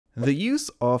The use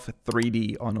of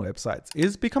 3D on websites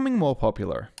is becoming more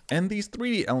popular, and these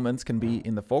 3D elements can be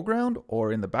in the foreground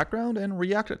or in the background and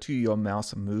react to your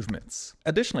mouse movements.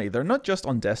 Additionally, they're not just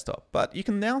on desktop, but you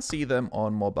can now see them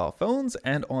on mobile phones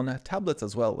and on tablets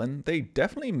as well, and they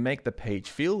definitely make the page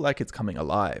feel like it's coming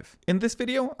alive. In this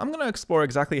video, I'm going to explore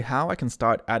exactly how I can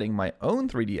start adding my own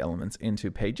 3D elements into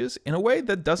pages in a way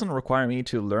that doesn't require me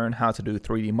to learn how to do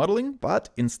 3D modeling, but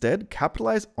instead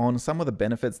capitalize on some of the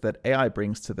benefits that AI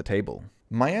brings to the table.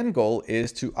 My end goal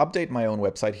is to update my own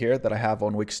website here that I have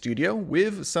on Wix Studio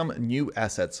with some new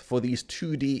assets for these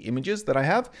 2D images that I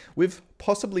have, with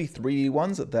possibly 3D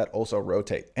ones that also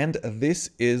rotate. And this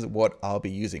is what I'll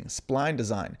be using, Spline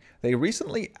Design. They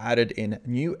recently added in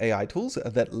new AI tools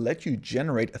that let you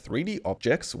generate 3D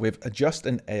objects with just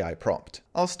an AI prompt.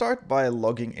 I'll start by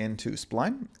logging into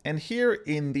Spline, and here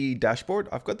in the dashboard,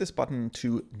 I've got this button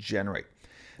to generate.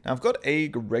 Now I've got a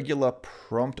regular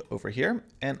prompt over here,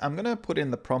 and I'm going to put in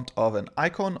the prompt of an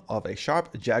icon of a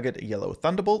sharp, jagged yellow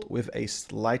thunderbolt with a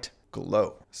slight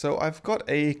glow. So I've got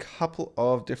a couple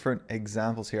of different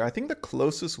examples here. I think the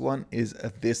closest one is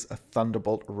this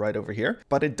thunderbolt right over here,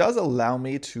 but it does allow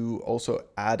me to also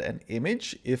add an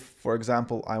image if, for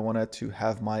example, I wanted to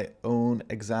have my own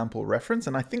example reference,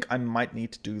 and I think I might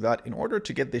need to do that in order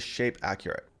to get this shape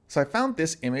accurate. So I found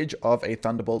this image of a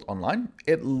thunderbolt online.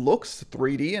 It looks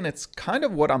 3D and it's kind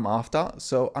of what I'm after.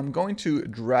 So I'm going to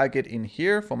drag it in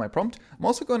here for my prompt. I'm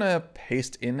also going to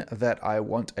paste in that I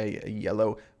want a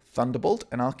yellow thunderbolt,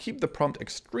 and I'll keep the prompt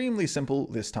extremely simple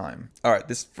this time. All right,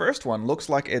 this first one looks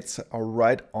like it's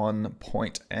right on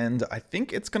point, and I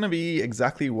think it's going to be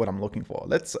exactly what I'm looking for.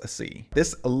 Let's see.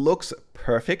 This looks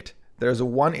perfect. There's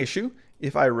one issue.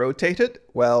 If I rotate it,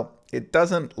 well, it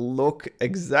doesn't look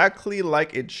exactly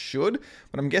like it should,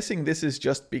 but I'm guessing this is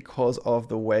just because of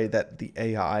the way that the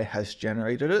AI has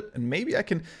generated it, and maybe I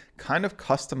can kind of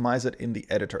customize it in the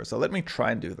editor. So let me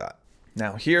try and do that.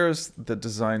 Now here's the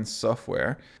design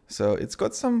software. So it's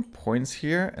got some points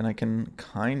here, and I can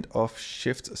kind of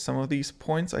shift some of these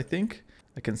points. I think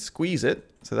I can squeeze it,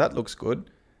 so that looks good.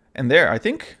 And there, I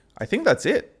think that's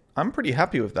it. I'm pretty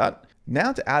happy with that.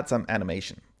 Now to add some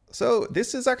animation. So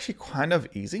this is actually kind of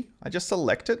easy. I just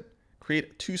select it,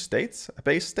 create two states, a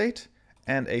base state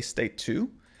and a state 2.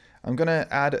 I'm going to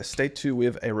add state 2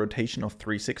 with a rotation of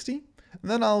 360. And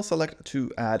then I'll select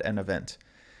to add an event.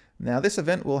 Now this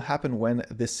event will happen when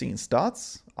this scene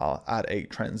starts. I'll add a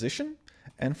transition.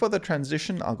 And for the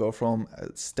transition, I'll go from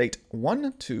state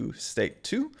 1 to state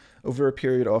 2 over a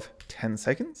period of 10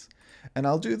 seconds. And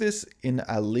I'll do this in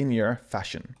a linear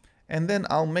fashion. And then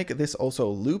I'll make this also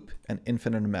loop an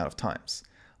infinite amount of times.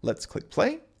 Let's click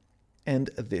play. And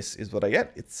this is what I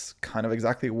get. It's kind of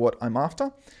exactly what I'm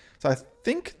after. So I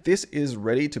think this is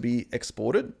ready to be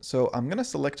exported. So I'm going to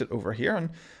select it over here, and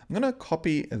I'm going to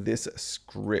copy this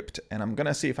script, and I'm going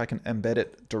to see if I can embed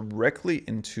it directly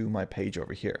into my page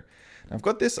over here. Now I've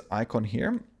got this icon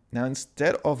here. Now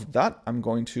instead of that, I'm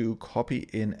going to copy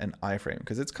in an iframe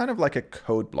because it's kind of like a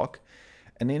code block.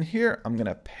 And in here, I'm going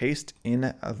to paste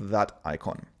in that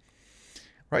icon.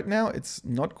 Right now, it's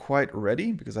not quite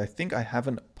ready because I think I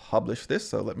haven't published this.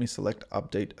 So let me select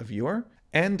Update Viewer.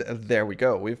 And there we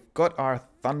go. We've got our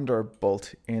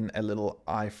thunderbolt in a little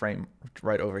iframe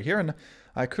right over here. And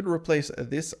I could replace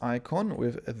this icon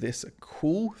with this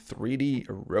cool 3D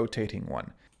rotating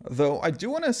one. Though I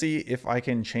do want to see if I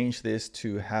can change this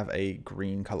to have a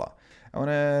green color. I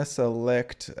want to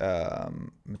select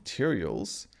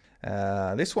materials.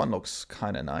 This one looks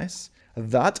kind of nice.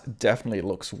 That definitely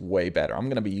looks way better. I'm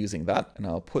going to be using that, and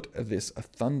I'll put this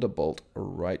thunderbolt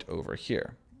right over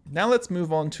here. Now let's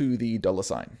move on to the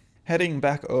 $sign. Heading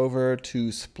back over to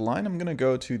Spline, I'm going to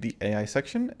go to the AI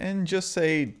section and just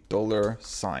say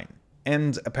 $sign.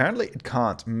 And apparently it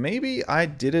can't. Maybe I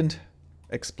didn't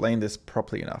explain this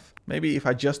properly enough. Maybe if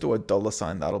I just do a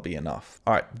 $sign, that'll be enough.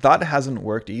 All right, that hasn't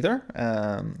worked either.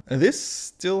 This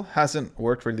still hasn't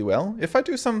worked really well. If I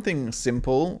do something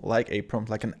simple, like a prompt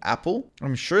like an apple,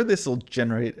 I'm sure this will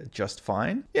generate just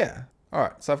fine. Yeah. All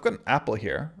right, so I've got an apple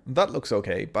here. That looks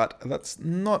okay, but that's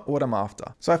not what I'm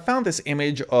after. So I found this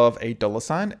image of a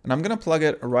 $sign, and I'm gonna plug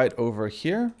it right over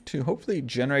here to hopefully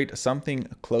generate something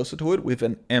closer to it with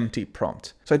an empty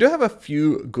prompt. So I do have a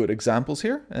few good examples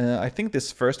here. I think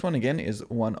this first one, again, is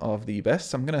one of the best.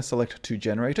 So I'm gonna select to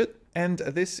generate it. And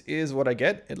this is what I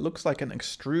get. It looks like an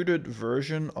extruded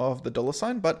version of the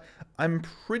 $sign, but I'm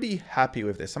pretty happy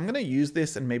with this. I'm going to use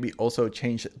this and maybe also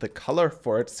change the color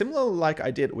for it, similar like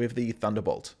I did with the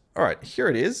Thunderbolt. All right, here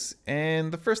it is.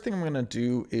 And the first thing I'm going to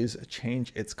do is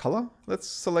change its color. Let's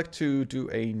select to do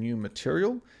a new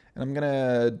material. And I'm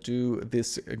gonna do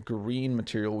this green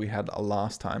material we had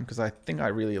last time because I think I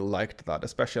really liked that,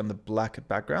 especially on the black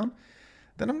background.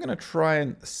 Then I'm gonna try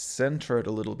and center it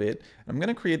a little bit. I'm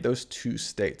gonna create those two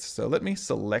states. So let me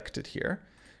select it here,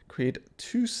 create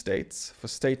two states. For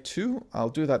state 2, I'll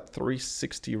do that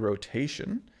 360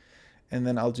 rotation. And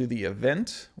then I'll do the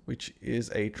event, which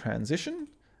is a transition.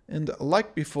 And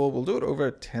like before, we'll do it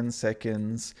over 10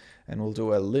 seconds and we'll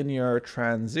do a linear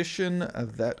transition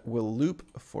that will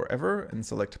loop forever and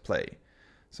select play.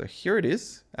 So here it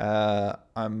is.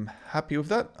 I'm happy with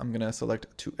that. I'm gonna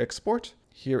select to export.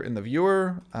 Here in the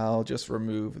viewer, I'll just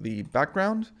remove the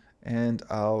background and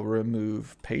I'll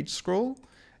remove page scroll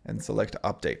and select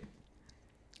update.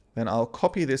 Then I'll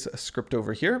copy this script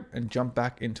over here and jump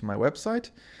back into my website.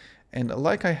 And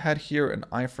like I had here an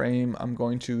iframe, I'm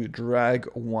going to drag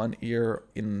one ear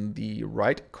in the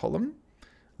right column.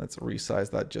 Let's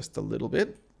resize that just a little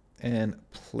bit and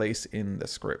place in the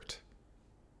script.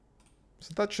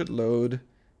 So that should load,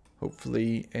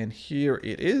 hopefully, and here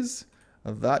it is.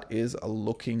 That is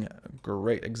looking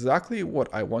great. Exactly what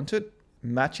I wanted,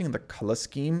 matching the color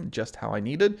scheme just how I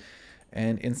needed.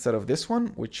 And instead of this one,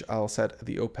 which I'll set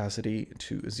the opacity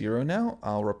to 0 now,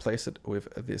 I'll replace it with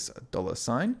this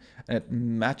 $sign, and it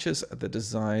matches the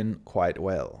design quite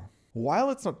well. While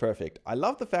it's not perfect, I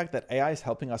love the fact that AI is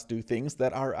helping us do things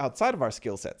that are outside of our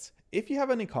skill sets. If you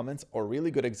have any comments or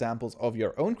really good examples of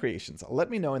your own creations, let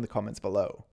me know in the comments below.